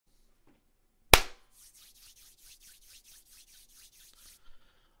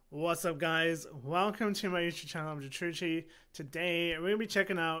What's up, guys? Welcome to my YouTube channel. I'm Jatrucci. Today, we're going to be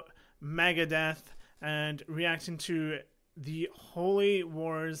checking out Megadeth and reacting to the Holy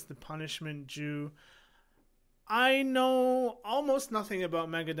Wars, The Punishment Due. I know almost nothing about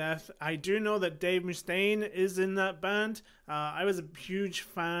Megadeth. I do know that Dave Mustaine is in that band. I was a huge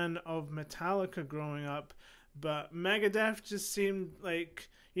fan of Metallica growing up, but Megadeth just seemed like,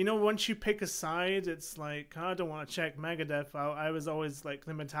 you know, once you pick a side, it's like, I don't want to check Megadeth out. I was always like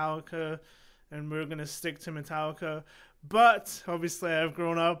the Metallica, and we're going to stick to Metallica. But obviously I've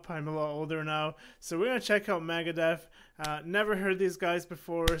grown up. I'm a lot older now. So we're going to check out Megadeth. Never heard these guys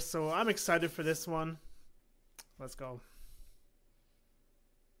before, so I'm excited for this one. Let's go.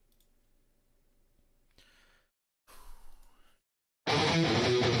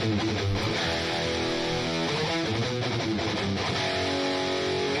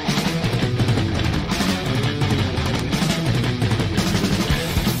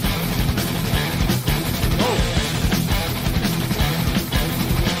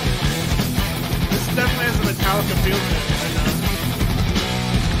 Definitely has a Metallica feel to it right now.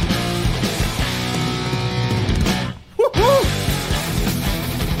 Woohoo!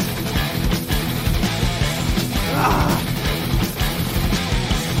 Ah!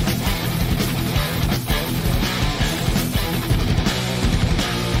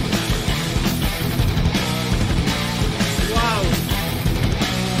 Wow!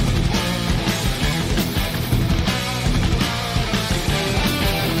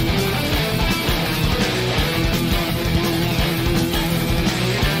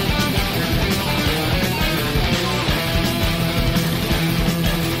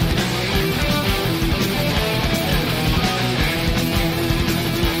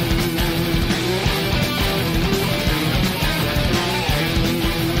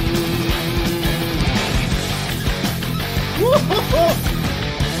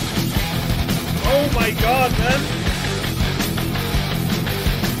 Oh my god, man!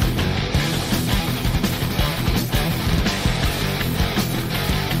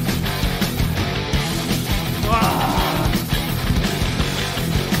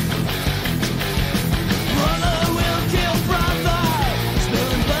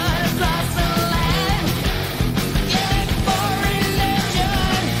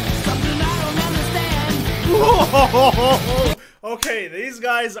 Okay, these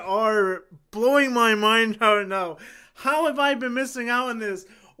guys are blowing my mind out now. How have I been missing out on this?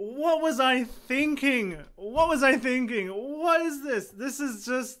 What was I thinking? What is this? This is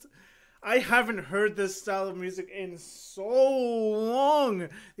just... I haven't heard this style of music in so long.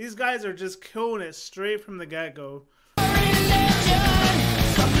 These guys are just killing it straight from the get-go.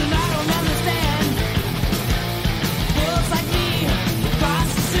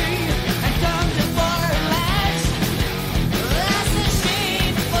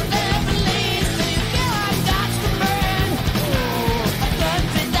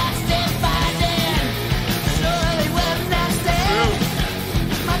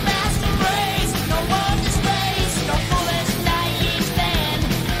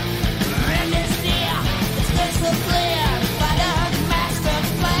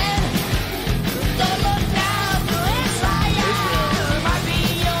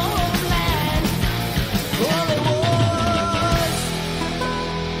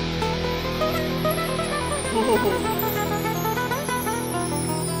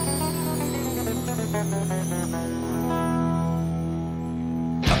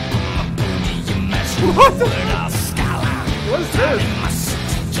 What the? What is this?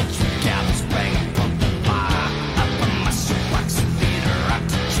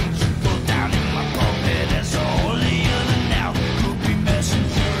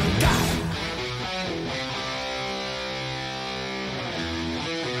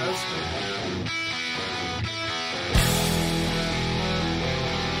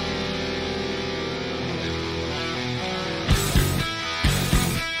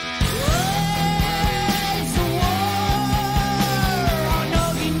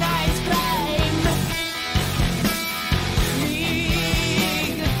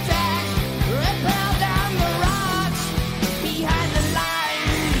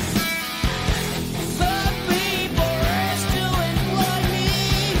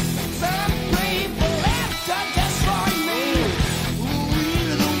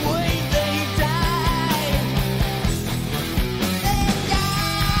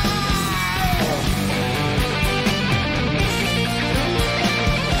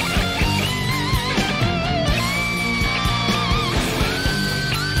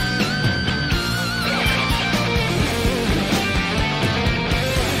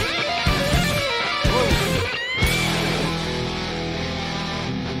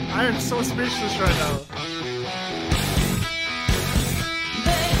 so speechless right now.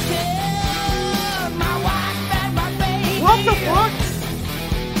 What the fuck?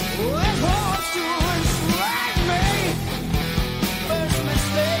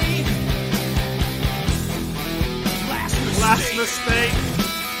 Last mistake.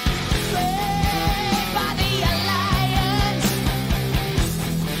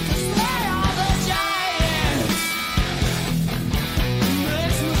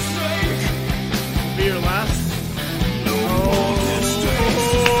 Be your last.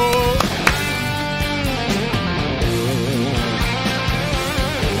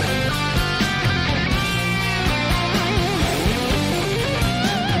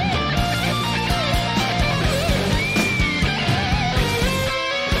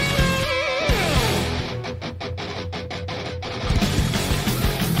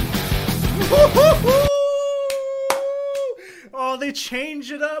 Oh, they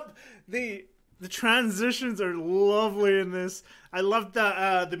change it up. The transitions are lovely in this. I love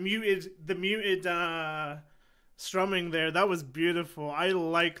that the muted strumming there. That was beautiful. I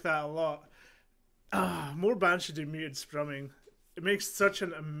like that a lot. More bands should do muted strumming. It makes such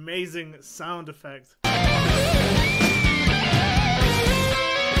an amazing sound effect.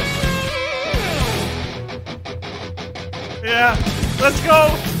 Yeah, let's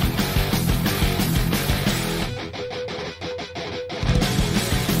go.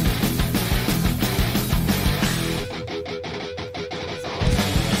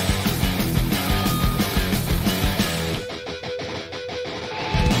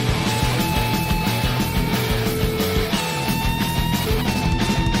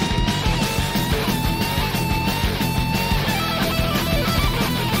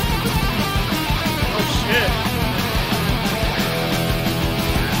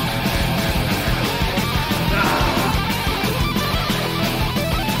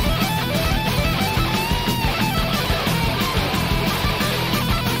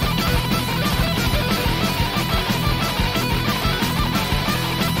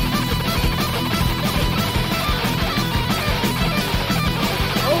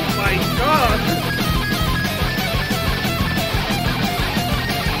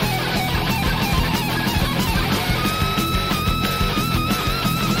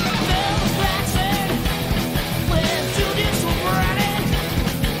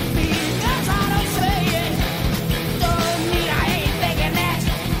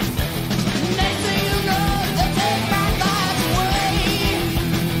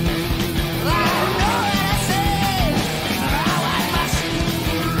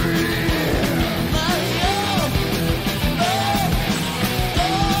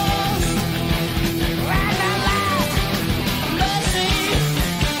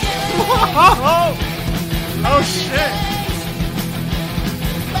 Oh shit!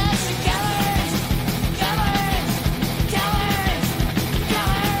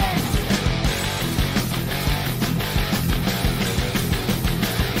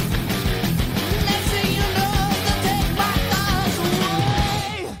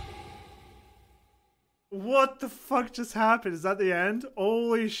 What the fuck just happened? Is that the end?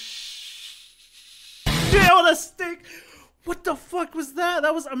 Holy shit on a stick! What the fuck was that?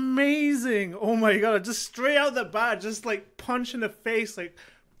 That was amazing! Oh my god, just straight out the bat, just like punch in the face, like...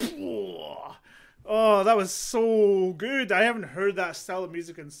 Oh, that was so good. I haven't heard that style of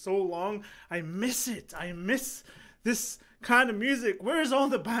music in so long. I miss it. I miss this kind of music. Where's all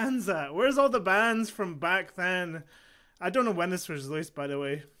the bands at? Where's all the bands from back then? I don't know when this was released, by the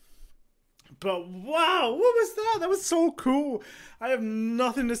way. But wow, what was that? That was so cool. I have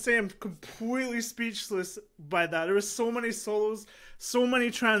nothing to say. I'm completely speechless by that. There were so many solos, so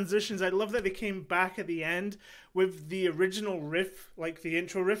many transitions. I love that they came back at the end with the original riff, like the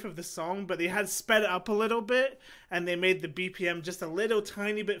intro riff of the song, but they had sped it up a little bit and they made the BPM just a little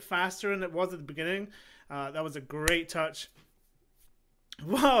tiny bit faster than it was at the beginning. That was a great touch.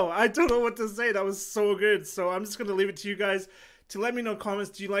 Wow, I don't know what to say. That was so good. So I'm just going to leave it to you guys to let me know in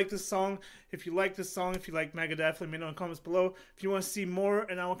comments. Do you like this song? If you like this song, if you like Megadeth, let me know in comments below. If you want to see more,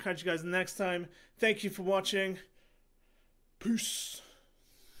 and I will catch you guys next time. Thank you for watching. Peace.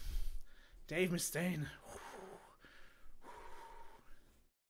 Dave Mustaine.